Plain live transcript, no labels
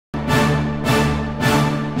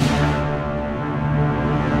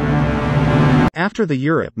After the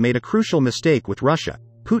Europe made a crucial mistake with Russia,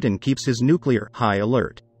 Putin keeps his nuclear high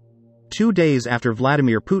alert. 2 days after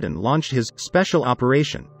Vladimir Putin launched his special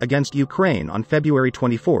operation against Ukraine on February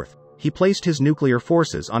 24, he placed his nuclear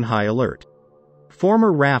forces on high alert.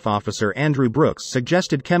 Former RAF officer Andrew Brookes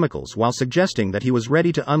suggested chemicals while suggesting that he was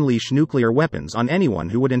ready to unleash nuclear weapons on anyone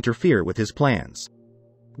who would interfere with his plans.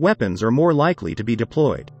 Weapons are more likely to be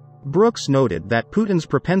deployed. Brookes noted that Putin's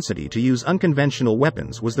propensity to use unconventional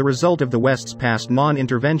weapons was the result of the West's past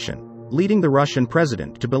non-intervention, leading the Russian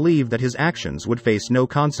president to believe that his actions would face no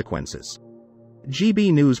consequences.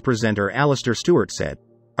 GB News presenter Alistair Stewart said,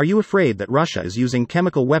 "Are you afraid that Russia is using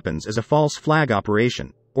chemical weapons as a false flag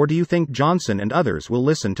operation, or do you think Johnson and others will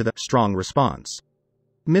listen to the strong response?"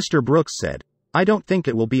 Mr. Brookes said, "I don't think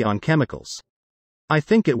it will be on chemicals. I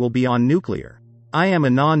think it will be on nuclear. I am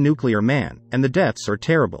a non-nuclear man, and the deaths are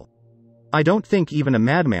terrible. I don't think even a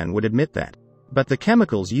madman would admit that. But the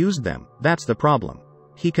chemicals used them, that's the problem."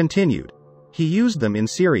 He continued. "He used them in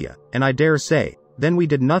Syria, and I dare say, then we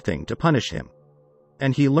did nothing to punish him.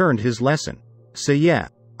 And he learned his lesson. So yeah,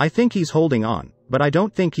 I think he's holding on, but I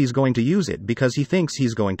don't think he's going to use it because he thinks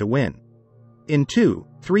he's going to win. In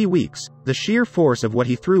 2-3 weeks, the sheer force of what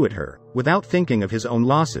he threw at her, without thinking of his own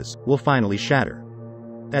losses, will finally shatter.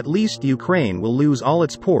 At least Ukraine will lose all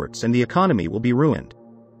its ports and the economy will be ruined."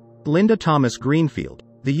 Linda Thomas-Greenfield,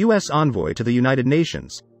 the U.S. envoy to the United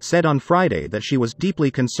Nations, said on Friday that she was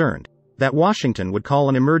deeply concerned that Washington would call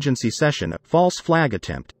an emergency session a false flag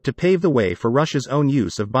attempt to pave the way for Russia's own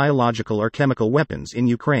use of biological or chemical weapons in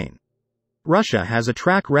Ukraine. Russia has a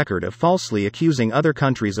track record of falsely accusing other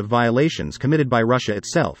countries of violations committed by Russia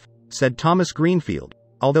itself, said Thomas-Greenfield,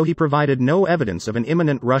 although he provided no evidence of an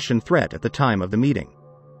imminent Russian threat at the time of the meeting.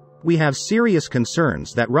 "We have serious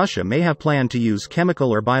concerns that Russia may have planned to use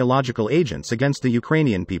chemical or biological agents against the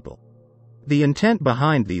Ukrainian people. The intent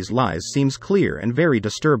behind these lies seems clear and very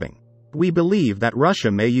disturbing. We believe that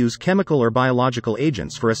Russia may use chemical or biological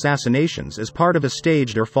agents for assassinations as part of a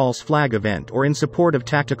staged or false flag event or in support of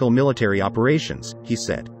tactical military operations," he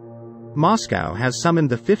said. Moscow has summoned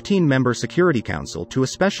the 15-member Security Council to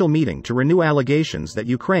a special meeting to renew allegations that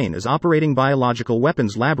Ukraine is operating biological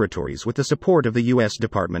weapons laboratories with the support of the U.S.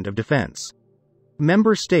 Department of Defense.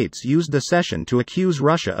 Member states used the session to accuse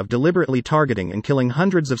Russia of deliberately targeting and killing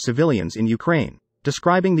hundreds of civilians in Ukraine,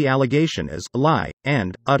 describing the allegation as a lie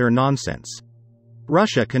and utter nonsense.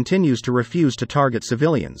 Russia continues to refuse to target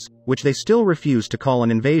civilians, which they still refuse to call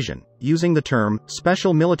an invasion, using the term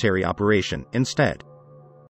special military operation instead.